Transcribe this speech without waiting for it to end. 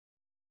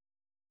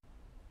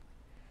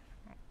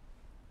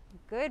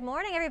Good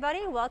morning,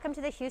 everybody. Welcome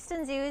to the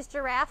Houston Zoo's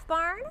Giraffe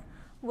Barn.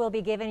 We'll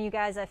be giving you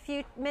guys a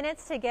few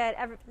minutes to get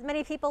as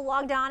many people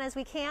logged on as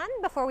we can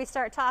before we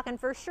start talking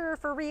for sure,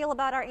 for real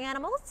about our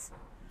animals.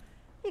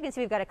 You can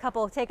see we've got a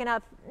couple taking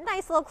up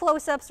nice little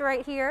close-ups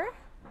right here.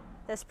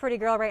 This pretty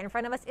girl right in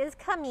front of us is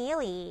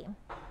Camille.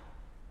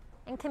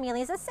 And Camille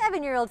is a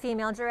 7-year-old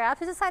female giraffe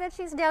who's decided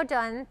she's now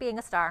done being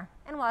a star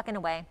and walking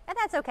away. And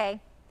that's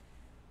okay.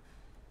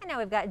 And now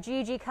we've got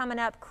Gigi coming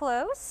up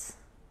close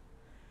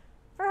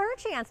for her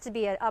chance to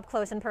be up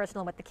close and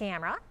personal with the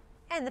camera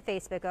and the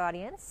Facebook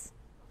audience.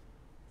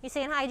 You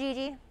saying hi,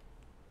 Gigi?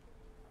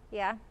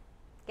 Yeah?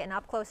 Getting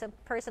up close and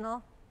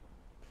personal?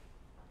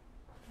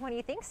 What do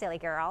you think, silly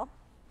girl?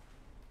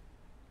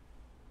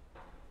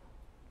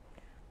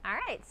 All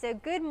right, so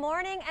good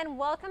morning and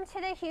welcome to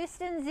the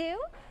Houston Zoo.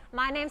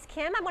 My name's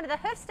Kim. I'm one of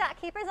the hoof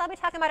stock keepers. I'll be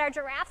talking about our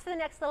giraffes for the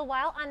next little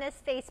while on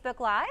this Facebook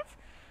Live.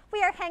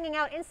 We are hanging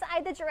out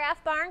inside the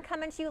giraffe barn,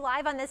 coming to you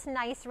live on this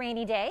nice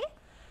rainy day.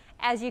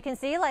 As you can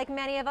see, like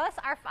many of us,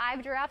 our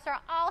 5 giraffes are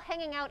all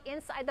hanging out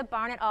inside the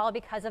barn at all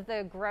because of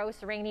the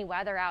gross rainy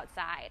weather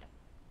outside.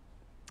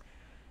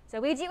 So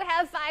we do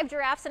have 5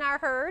 giraffes in our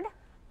herd.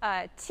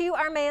 2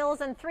 are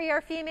males and 3 are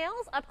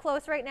females. Up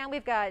close right now,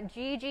 we've got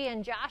Gigi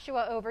and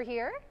Joshua over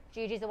here.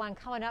 Gigi's the one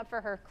coming up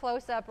for her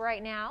close-up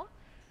right now.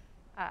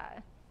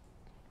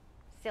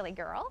 Silly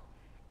girl.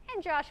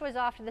 And Joshua's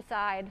off to the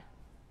side,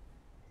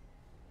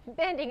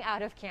 bending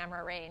out of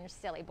camera range,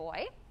 silly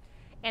boy.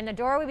 In the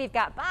doorway, we've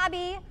got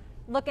Bobby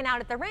looking out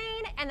at the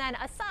rain, and then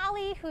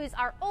Asali, who's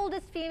our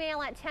oldest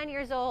female at 10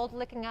 years old,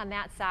 looking on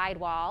that side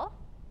wall.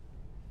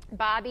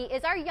 Bobby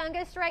is our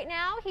youngest right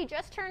now. He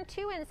just turned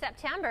 2 in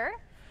September.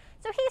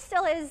 So he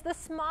still is the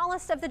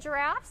smallest of the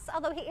giraffes,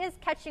 although he is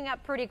catching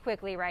up pretty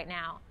quickly right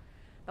now.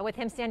 But with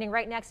him standing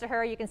right next to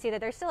her, you can see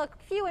that there's still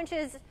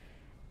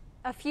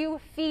a few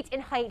feet in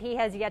height he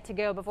has yet to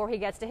go before he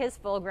gets to his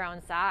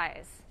full-grown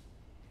size.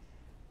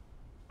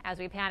 As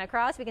we pan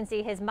across, we can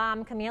see his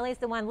mom, Camille, is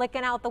the one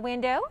looking out the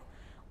window.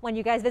 When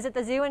you guys visit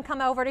the zoo and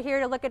come over to here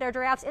to look at our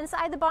giraffes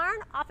inside the barn,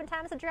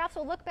 oftentimes the giraffes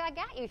will look back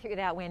at you through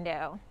that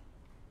window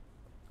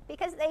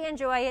because they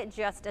enjoy it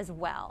just as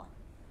well.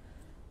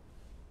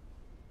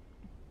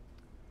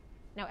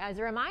 Now, as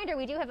a reminder,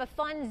 we do have a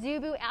fun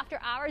Zoo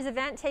After Hours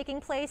event taking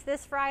place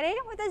this Friday,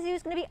 where the zoo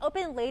is going to be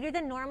open later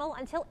than normal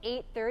until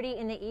 8:30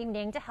 in the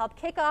evening to help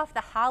kick off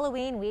the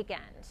Halloween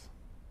weekend.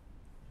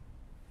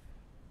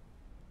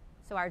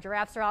 So our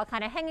giraffes are all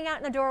kind of hanging out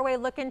in the doorway,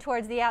 looking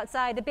towards the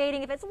outside,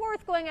 debating if it's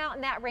worth going out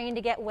in that rain to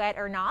get wet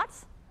or not.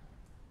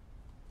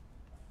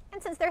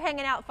 And since they're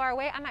hanging out far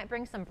away, I might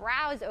bring some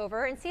browse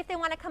over and see if they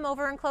want to come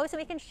over and close,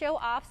 and we can show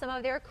off some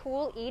of their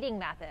cool eating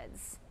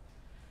methods.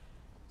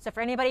 So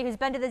for anybody who's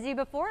been to the zoo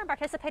before and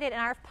participated in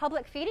our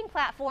public feeding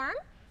platform,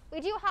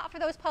 we do offer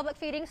those public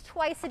feedings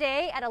twice a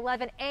day at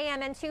 11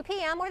 a.m. and 2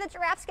 p.m. where the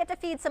giraffes get to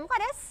feed some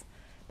lettuce.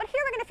 But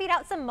here we're going to feed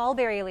out some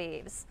mulberry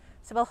leaves.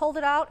 So we'll hold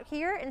it out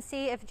here and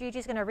see if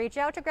Gigi's going to reach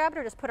out to grab it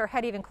or just put her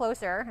head even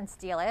closer and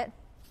steal it.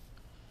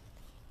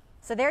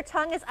 So their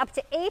tongue is up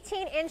to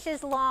 18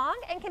 inches long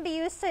and can be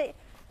used to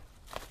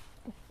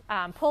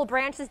pull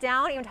branches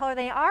down even taller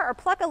than they are or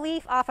pluck a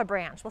leaf off a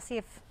branch. We'll see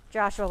if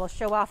Joshua will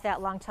show off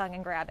that long tongue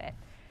and grab it.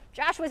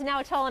 Joshua is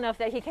now tall enough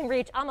that he can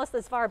reach almost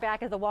as far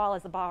back as the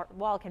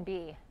wall can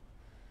be.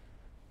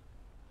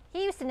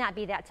 He used to not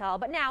be that tall,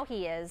 but now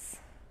he is.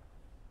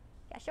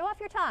 Yeah, show off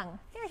your tongue.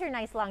 There's your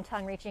nice long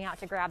tongue reaching out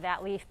to grab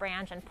that leaf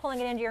branch and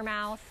pulling it into your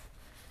mouth.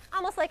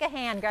 Almost like a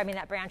hand grabbing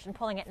that branch and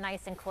pulling it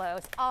nice and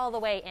close all the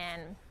way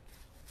in.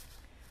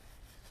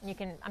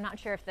 I'm not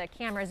sure if the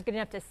camera is good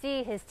enough to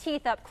see his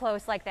teeth up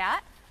close like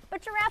that,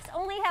 but giraffes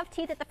only have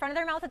teeth at the front of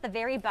their mouth at the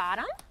very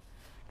bottom.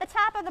 The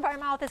top of their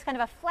mouth is kind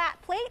of a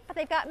flat plate, but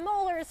they've got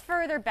molars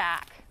further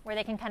back where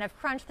they can kind of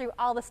crunch through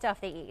all the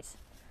stuff they eat.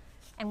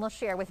 And we'll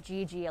share with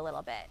Gigi a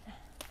little bit.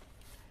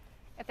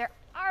 If there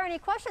are any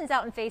questions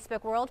out in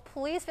Facebook world,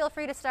 please feel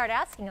free to start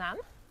asking them.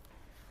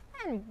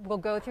 And we'll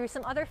go through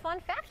some other fun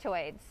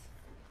factoids.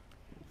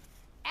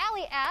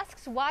 Allie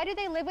asks, why do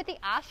they live with the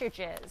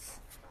ostriches?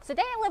 So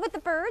they live with the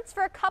birds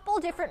for a couple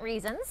different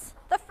reasons.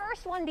 The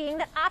first one being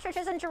that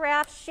ostriches and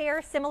giraffes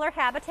share similar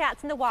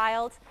habitats in the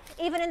wild.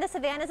 Even in the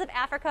savannas of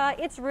Africa,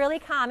 it's really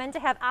common to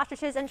have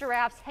ostriches and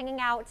giraffes hanging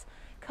out,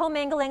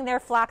 commingling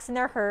their flocks and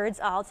their herds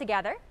all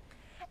together.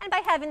 And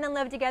by having them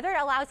live together,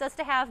 it allows us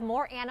to have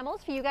more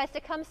animals for you guys to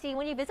come see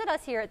when you visit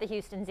us here at the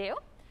Houston Zoo,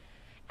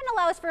 and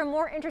allows for a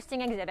more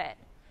interesting exhibit.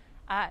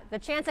 The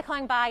chance of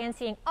coming by and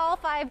seeing all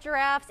 5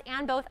 giraffes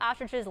and both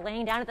ostriches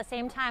laying down at the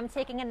same time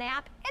taking a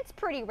nap, it's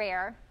pretty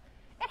rare.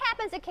 It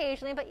happens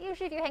occasionally, but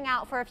usually if you hang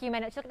out for a few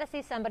minutes, you'll get to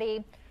see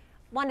somebody,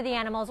 one of the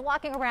animals,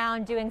 walking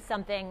around doing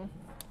something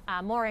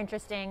more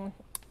interesting,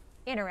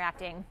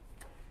 interacting.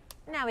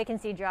 Now we can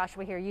see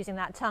Joshua here using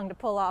that tongue to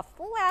pull off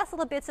the last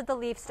little bits of the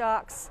leaf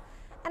stalks,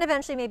 and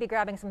eventually maybe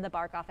grabbing some of the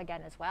bark off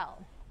again as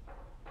well.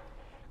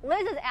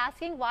 Liz is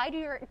asking, why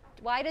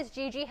does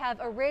Gigi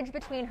have a ridge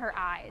between her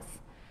eyes?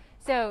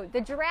 So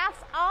the giraffes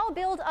all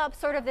build up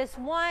sort of this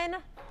one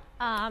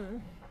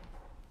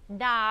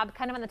knob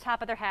kind of on the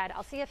top of their head.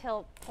 I'll see if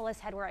he'll pull his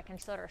head where I can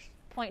sort of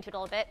point to it a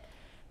little bit.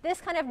 This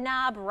kind of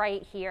knob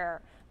right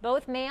here.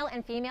 Both male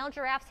and female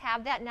giraffes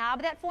have that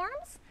knob that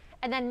forms.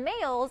 And then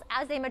males,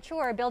 as they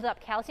mature, build up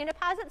calcium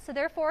deposits, so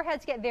their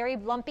foreheads get very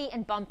lumpy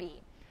and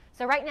bumpy.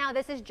 So right now,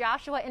 this is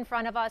Joshua in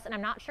front of us, and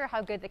I'm not sure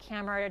how good the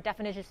camera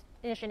definition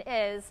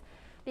is,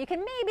 but you can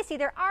maybe see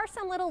there are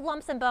some little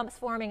lumps and bumps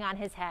forming on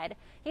his head.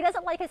 He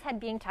doesn't like his head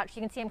being touched.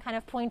 You can see him kind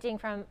of pointing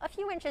from a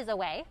few inches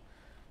away.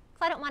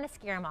 I don't want to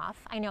scare him off.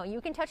 I know,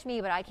 you can touch me,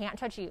 but I can't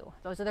touch you.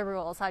 Those are the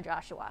rules, huh,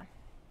 Joshua?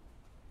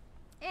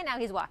 And now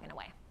he's walking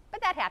away.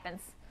 But that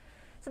happens.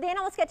 So the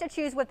animals get to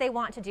choose what they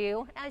want to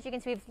do. As you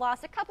can see, we've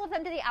lost a couple of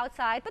them to the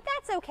outside, but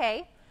that's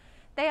okay.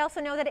 They also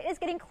know that it is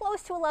getting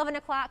close to 11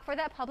 o'clock for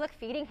that public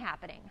feeding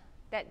happening,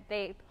 that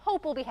they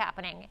hope will be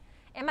happening.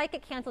 It might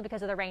get canceled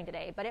because of the rain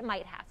today, but it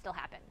might still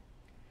happen.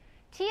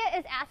 Tia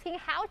is asking,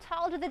 how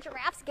tall do the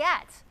giraffes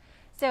get?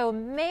 So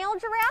male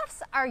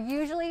giraffes are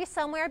usually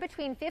somewhere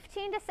between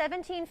 15 to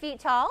 17 feet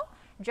tall.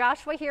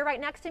 Joshua here right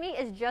next to me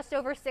is just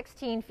over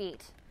 16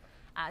 feet.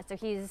 So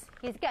he's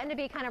getting to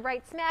be kind of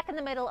right smack in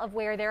the middle of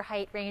where their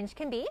height range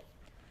can be.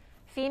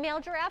 Female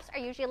giraffes are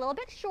usually a little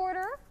bit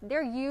shorter.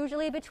 They're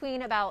usually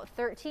between about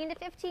 13 to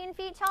 15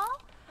 feet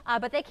tall,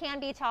 but they can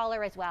be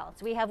taller as well.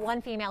 So we have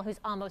one female who's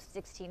almost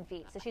 16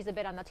 feet, so she's a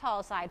bit on the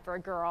tall side for a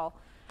girl,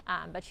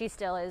 but she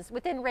still is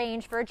within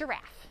range for a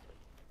giraffe.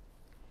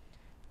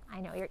 I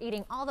know, you're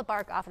eating all the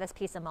bark off of this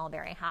piece of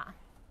mulberry, huh?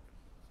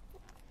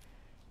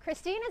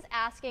 Christine is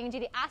asking, do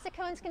the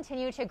ossicones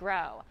continue to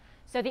grow?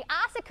 So the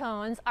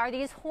ossicones are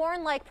these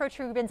horn-like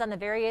protrusions on the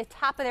very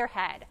top of their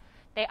head.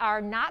 They are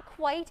not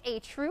quite a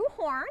true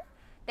horn.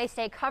 They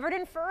stay covered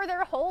in fur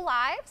their whole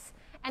lives,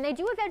 and they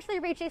do eventually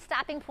reach a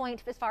stopping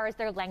point as far as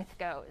their length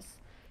goes.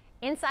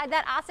 Inside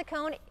that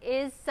ossicone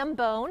is some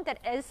bone that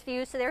is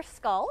fused to their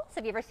skull. So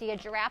if you ever see a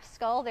giraffe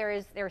skull,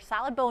 there's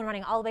solid bone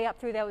running all the way up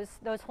through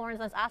those horns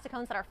and those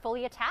ossicones that are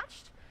fully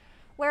attached.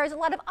 Whereas a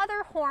lot of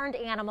other horned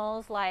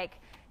animals like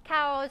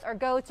cows or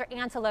goats or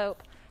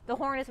antelope, the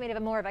horn is made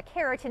of more of a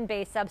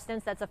keratin-based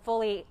substance that's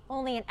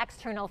only an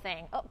external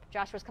thing. Oh,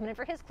 Joshua's coming in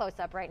for his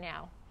close-up right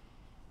now.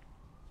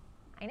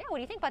 I know, what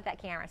do you think about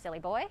that camera, silly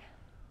boy?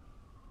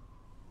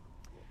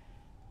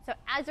 So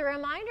as a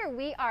reminder,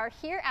 we are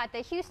here at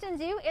the Houston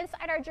Zoo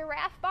inside our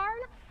giraffe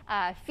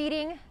barn,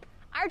 feeding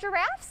our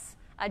giraffes.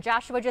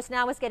 Joshua just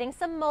now was getting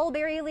some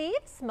mulberry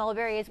leaves.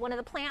 Mulberry is one of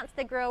the plants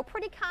that grow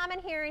pretty common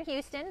here in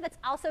Houston that's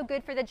also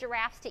good for the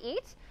giraffes to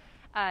eat.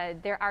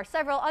 There are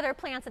several other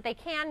plants that they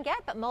can get,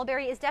 but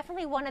mulberry is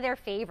definitely one of their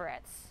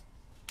favorites.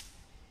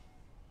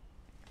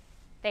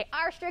 They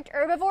are strict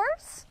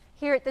herbivores.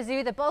 Here at the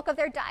zoo, the bulk of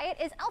their diet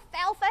is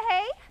alfalfa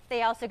hay.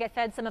 They also get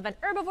fed some of an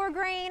herbivore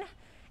grain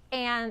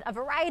and a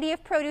variety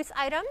of produce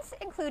items,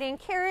 including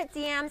carrots,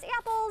 yams,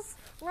 apples,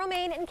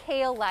 romaine, and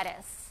kale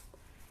lettuce.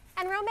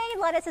 And romaine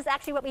lettuce is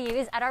actually what we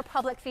use at our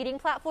public feeding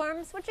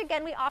platforms, which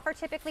again we offer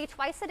typically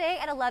twice a day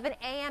at 11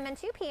 a.m. and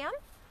 2 p.m.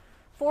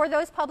 For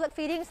those public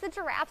feedings, the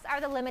giraffes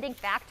are the limiting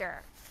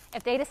factor.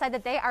 If they decide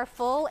that they are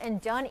full and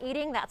done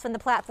eating, that's when the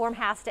platform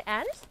has to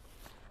end.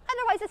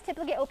 Otherwise, it's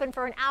typically open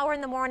for an hour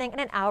in the morning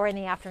and an hour in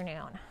the afternoon.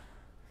 I'm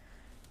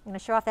going to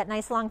show off that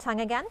nice long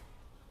tongue again.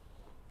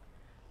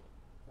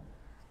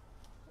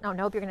 Oh,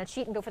 nope, you're going to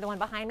cheat and go for the one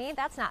behind me?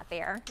 That's not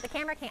fair. The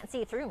camera can't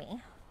see through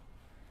me.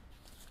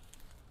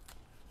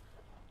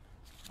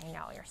 I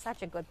know, you're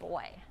such a good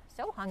boy.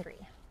 So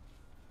hungry.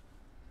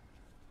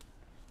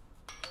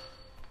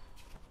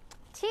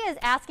 Tia is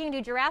asking,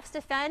 do giraffes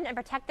defend and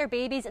protect their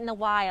babies in the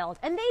wild?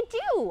 And they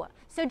do.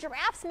 So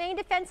giraffes' main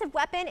defensive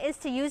weapon is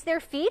to use their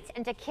feet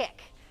and to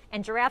kick.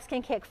 And giraffes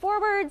can kick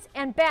forwards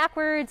and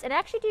backwards and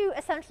actually do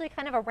essentially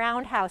kind of a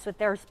roundhouse with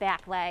their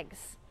back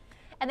legs.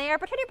 And they are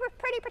pretty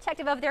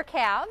protective of their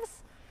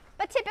calves,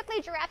 but typically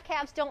giraffe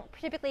calves don't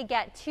typically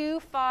get too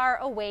far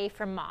away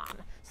from mom.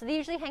 So they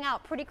usually hang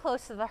out pretty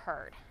close to the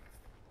herd.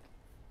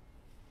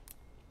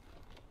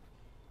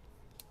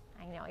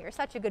 I know, you're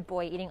such a good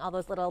boy eating all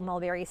those little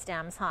mulberry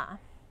stems, huh?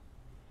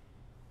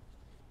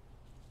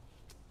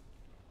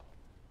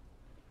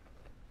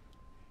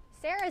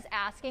 Sarah's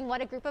asking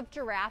what a group of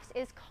giraffes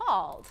is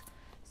called.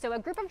 So a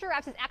group of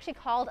giraffes is actually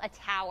called a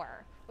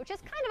tower, which is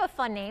kind of a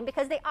fun name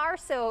because they are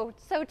so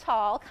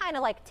tall, kind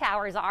of like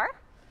towers are.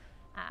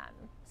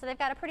 So they've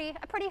got a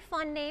pretty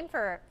fun name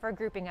for a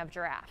grouping of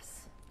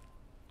giraffes.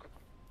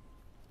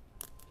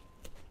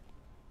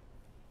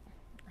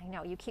 I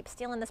know, you keep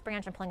stealing this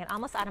branch and pulling it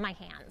almost out of my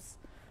hands.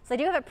 So they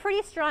do have a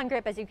pretty strong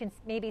grip, as you can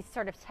maybe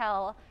sort of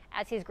tell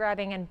as he's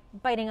grabbing and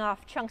biting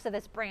off chunks of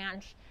this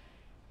branch.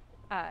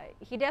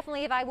 He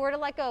definitely, if I were to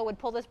let go, would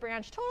pull this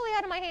branch totally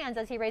out of my hands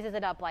as he raises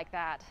it up like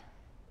that.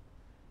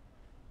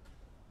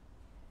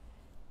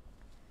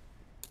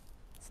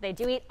 So they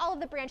do eat all of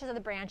the branches of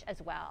the branch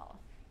as well.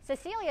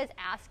 Cecilia is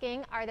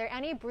asking, are there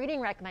any breeding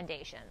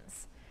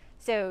recommendations?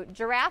 So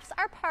giraffes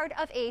are part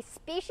of a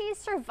species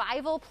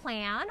survival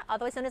plan,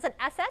 otherwise known as an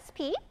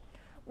SSP,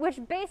 which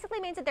basically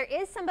means that there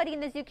is somebody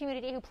in the zoo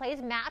community who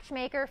plays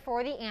matchmaker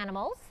for the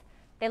animals.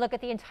 They look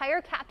at the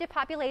entire captive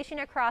population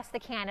across the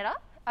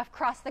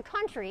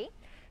country.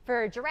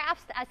 For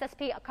giraffes, the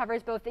SSP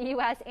covers both the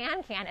US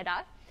and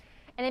Canada.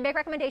 And they make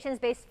recommendations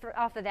based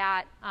off of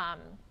that.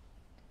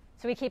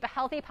 So we keep a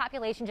healthy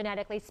population,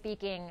 genetically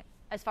speaking,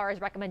 as far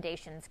as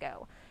recommendations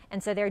go.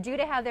 And so they're due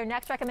to have their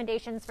next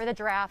recommendations for the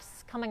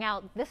giraffes coming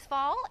out this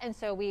fall. And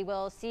so we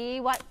will see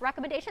what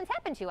recommendations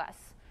happen to us.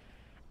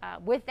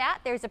 With that,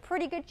 there's a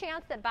pretty good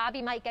chance that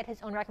Bobby might get his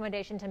own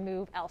recommendation to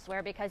move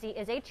elsewhere because he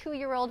is a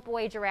 2-year-old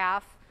boy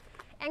giraffe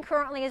and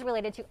currently is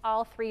related to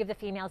all 3 of the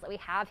females that we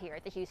have here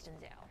at the Houston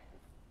Zoo.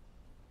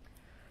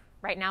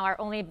 Right now, our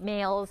only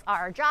males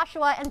are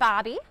Joshua and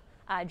Bobby.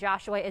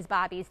 Joshua is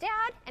Bobby's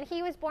dad, and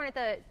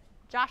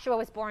Joshua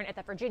was born at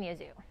the Virginia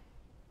Zoo.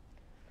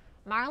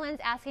 Marlon's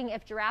asking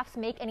if giraffes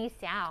make any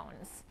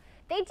sounds.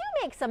 They do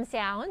make some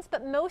sounds,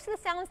 but most of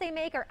the sounds they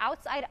make are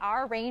outside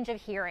our range of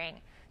hearing.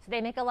 So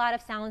they make a lot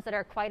of sounds that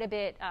are quite a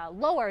bit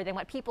lower than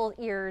what people's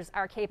ears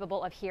are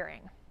capable of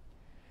hearing.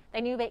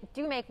 They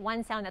do make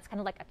one sound that's kind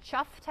of like a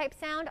chuff type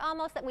sound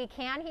almost that we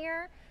can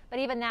hear, but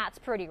even that's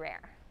pretty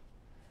rare.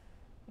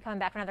 Coming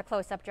back for another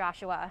close-up,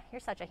 Joshua. You're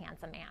such a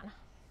handsome man.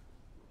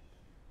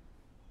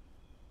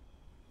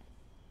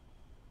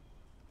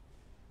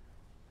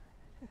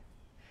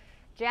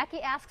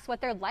 Jackie asks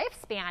what their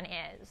lifespan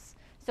is.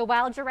 So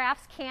while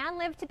giraffes can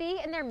live to be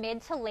in their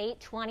mid to late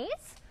 20s,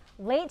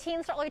 late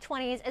teens to early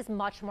 20s is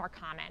much more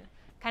common.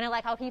 Kind of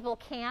like how people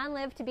can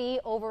live to be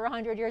over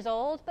 100 years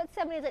old, but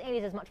 70s and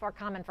 80s is much more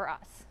common for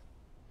us.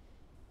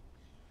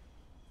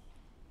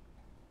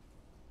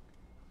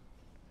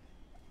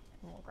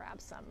 We'll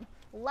grab some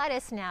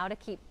lettuce now to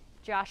keep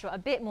Joshua a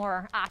bit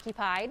more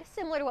occupied,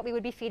 similar to what we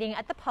would be feeding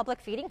at the public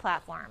feeding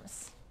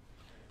platforms.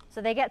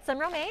 So they get some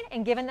romaine,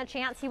 and given the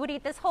chance, he would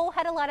eat this whole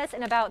head of lettuce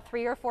in about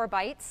 3 or 4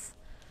 bites.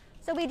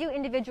 So we do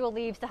individual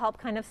leaves to help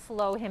kind of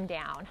slow him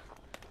down.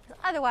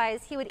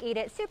 Otherwise, he would eat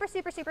it super,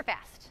 super, super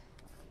fast.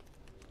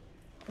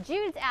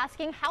 Jude's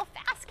asking, how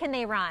fast can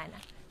they run?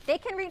 They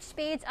can reach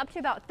speeds up to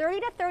about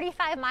 30 to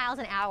 35 miles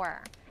an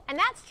hour. And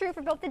that's true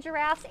for both the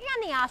giraffes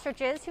and the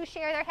ostriches who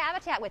share their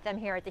habitat with them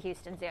here at the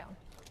Houston Zoo.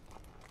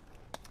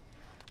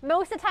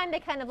 Most of the time, they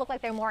kind of look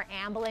like they're more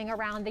ambling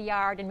around the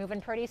yard and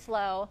moving pretty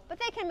slow, but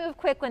they can move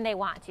quick when they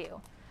want to.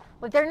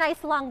 With their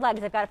nice long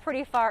legs, they've got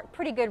a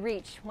pretty good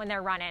reach when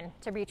they're running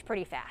to reach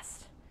pretty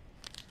fast.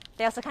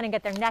 They also kind of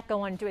get their neck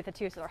going with it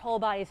too, so their whole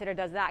body sort of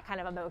does that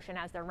kind of a motion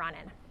as they're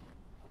running.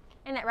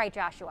 Isn't that right,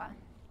 Joshua?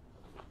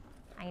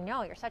 I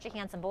know, you're such a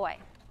handsome boy.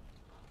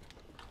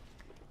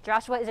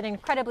 Joshua is an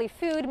incredibly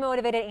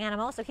food-motivated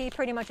animal, so he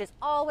pretty much is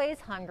always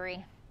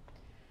hungry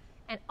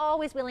and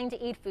always willing to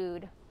eat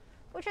food,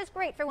 which is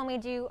great for when we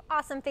do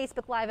awesome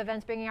Facebook Live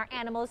events bringing our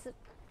animals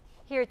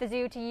here at the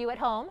zoo to you at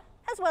home,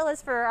 as well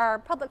as for our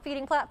public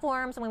feeding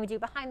platforms and when we do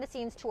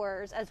behind-the-scenes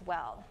tours as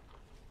well.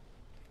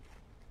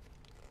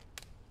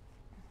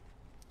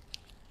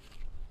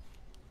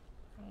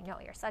 I know,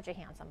 you're such a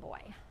handsome boy.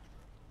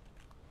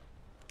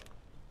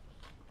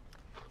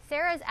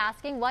 Sarah's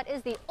asking, what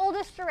is the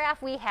oldest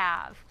giraffe we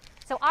have?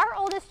 So our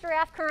oldest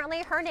giraffe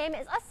currently, her name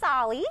is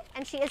Asali,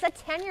 and she is a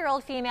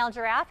 10-year-old female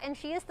giraffe, and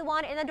she is the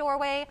one in the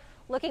doorway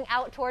looking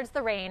out towards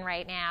the rain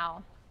right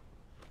now.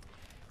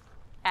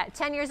 At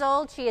 10 years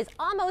old, she is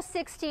almost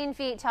 16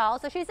 feet tall,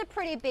 so she's a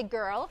pretty big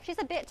girl. She's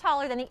a bit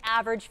taller than the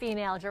average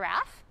female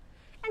giraffe,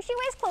 and she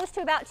weighs close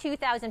to about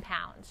 2,000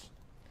 pounds.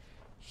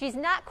 She's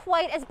not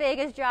quite as big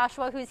as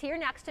Joshua, who's here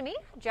next to me.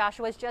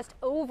 Joshua's just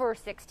over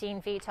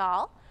 16 feet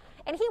tall,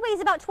 and he weighs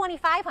about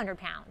 2,500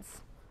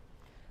 pounds.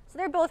 So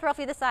they're both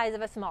roughly the size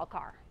of a small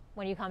car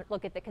when you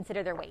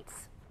consider their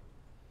weights.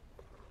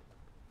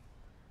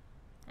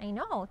 I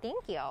know,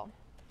 thank you.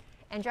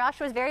 And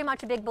Joshua's very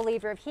much a big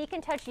believer of he can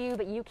touch you,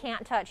 but you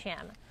can't touch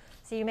him.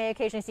 So you may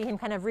occasionally see him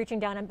kind of reaching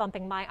down and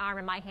bumping my arm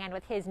and my hand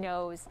with his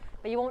nose,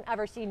 but you won't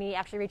ever see me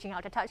actually reaching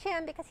out to touch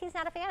him because he's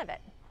not a fan of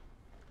it.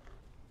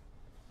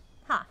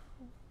 Huh,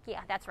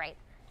 yeah, that's right.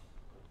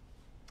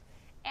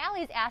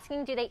 Allie's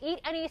asking, do they eat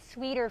any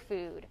sweeter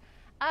food?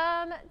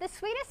 The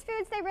sweetest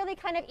foods they really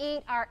kind of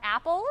eat are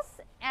apples,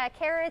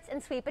 carrots,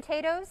 and sweet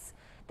potatoes.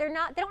 They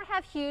don't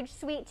have huge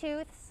sweet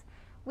tooths.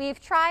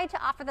 We've tried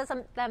to offer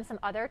them some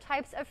other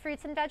types of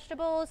fruits and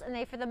vegetables, and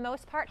they, for the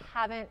most part,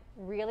 haven't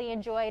really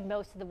enjoyed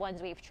most of the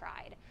ones we've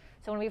tried.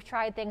 So when we've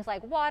tried things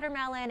like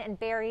watermelon and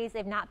berries,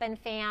 they've not been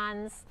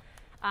fans.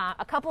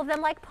 A couple of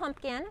them like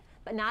pumpkin,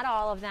 but not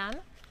all of them.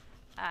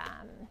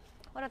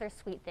 What other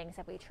sweet things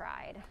have we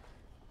tried?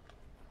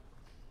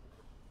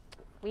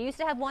 We used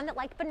to have one that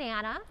liked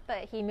banana,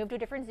 but he moved to a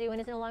different zoo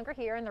and is no longer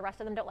here, and the rest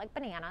of them don't like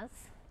bananas.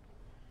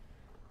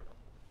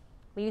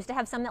 We used to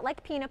have some that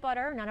like peanut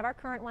butter. None of our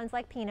current ones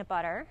like peanut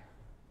butter.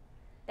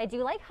 They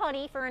do like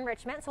honey for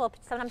enrichment, so we'll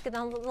sometimes give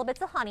them little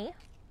bits of honey.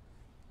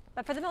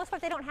 But for the most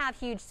part, they don't have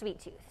huge sweet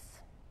tooths.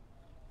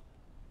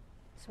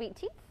 Sweet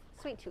teeth?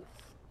 Sweet tooths.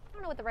 I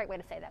don't know what the right way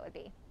to say that would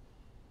be.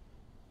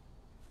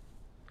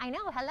 I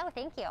know. Hello.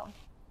 Thank you.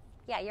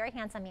 Yeah, you're a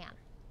handsome man.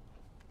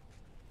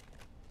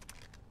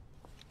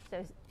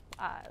 So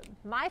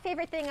my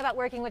favorite thing about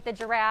working with the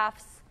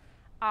giraffes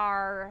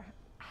are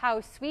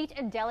how sweet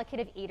and delicate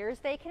of eaters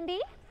they can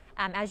be.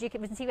 As you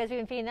can see as we've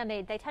been feeding them,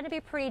 they tend to be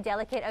pretty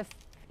delicate of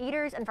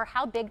eaters, and for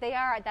how big they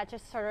are, that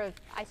just sort of,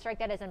 I strike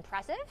that as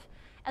impressive,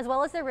 as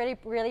well as their really,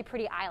 really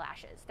pretty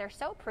eyelashes. They're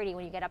so pretty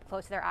when you get up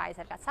close to their eyes.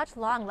 They've got such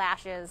long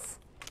lashes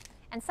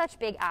and such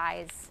big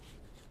eyes.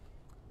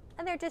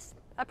 And they're just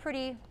a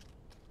pretty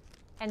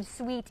and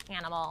sweet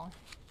animal.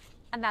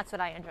 And that's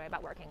what I enjoy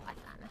about working with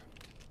them.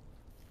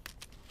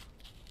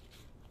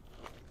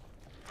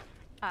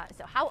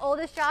 So how old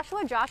is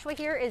Joshua? Joshua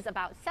here is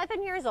about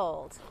 7 years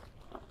old.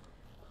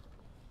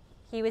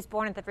 He was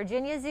born at the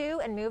Virginia Zoo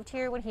and moved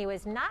here when he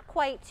was not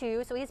quite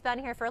 2, so he's been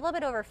here for a little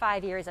bit over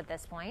 5 years at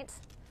this point.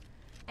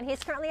 And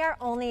he's currently our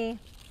only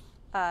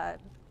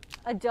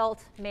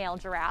adult male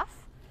giraffe.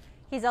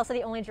 He's also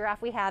the only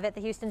giraffe we have at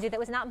the Houston Zoo that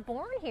was not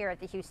born here at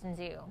the Houston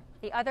Zoo.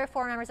 The other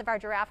 4 members of our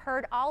giraffe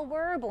herd all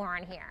were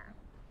born here.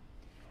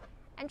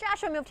 And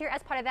Joshua moved here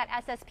as part of that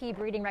SSP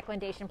breeding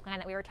recommendation plan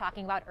that we were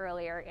talking about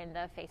earlier in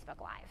the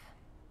Facebook Live.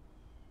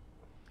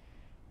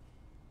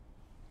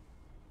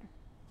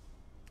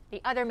 The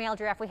other male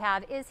giraffe we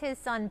have is his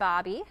son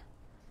Bobby,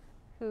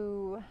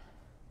 who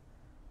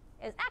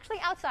is actually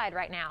outside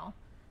right now,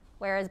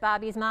 whereas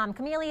Bobby's mom,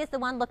 Camille, is the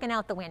one looking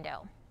out the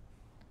window.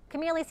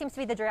 Camille seems to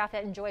be the giraffe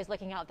that enjoys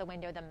looking out the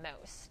window the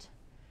most.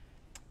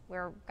 We've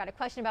got a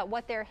question about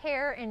what their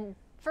hair and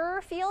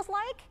fur feels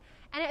like.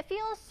 And it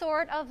feels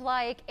sort of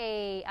like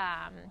a,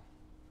 have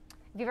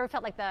you ever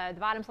felt like the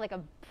bottom's like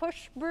a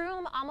push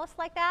broom, almost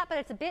like that, but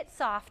it's a bit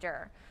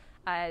softer.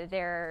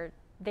 Their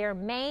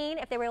mane,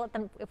 if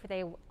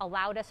they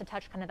allowed us to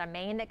touch kind of the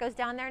mane that goes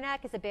down their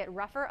neck, is a bit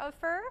rougher of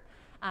fur,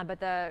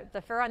 but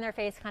the fur on their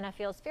face kind of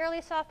feels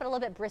fairly soft, but a little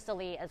bit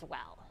bristly as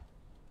well.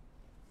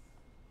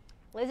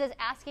 Liz is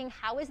asking,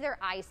 how is their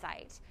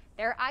eyesight?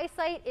 Their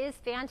eyesight is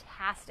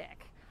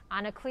fantastic.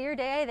 On a clear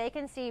day, they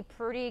can see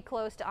pretty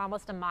close to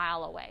almost a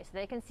mile away, so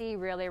they can see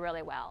really,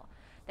 really well.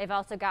 They've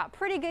also got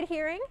pretty good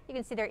hearing. You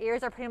can see their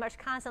ears are pretty much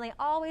constantly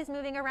always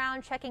moving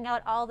around, checking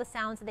out all the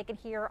sounds that they can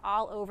hear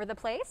all over the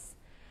place.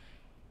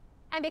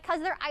 And because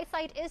their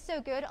eyesight is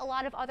so good, a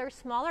lot of other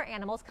smaller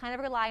animals kind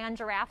of rely on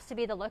giraffes to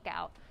be the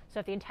lookout.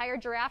 So if the entire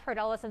giraffe herd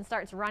all of a sudden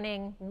starts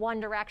running one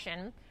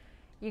direction,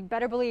 you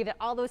better believe that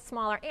all those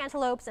smaller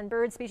antelopes and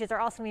bird species are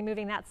also going to be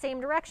moving that same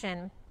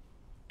direction,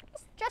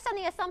 just on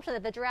the assumption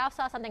that the giraffe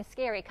saw something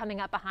scary coming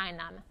up behind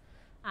them,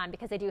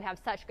 because they do have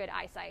such good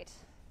eyesight.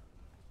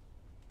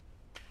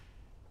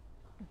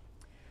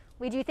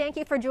 We do thank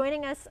you for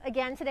joining us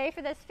again today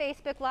for this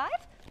Facebook Live.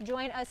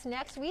 Join us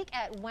next week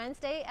at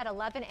Wednesday at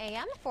 11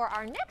 a.m. for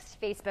our next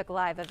Facebook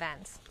Live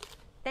event.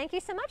 Thank you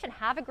so much and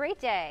have a great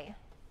day.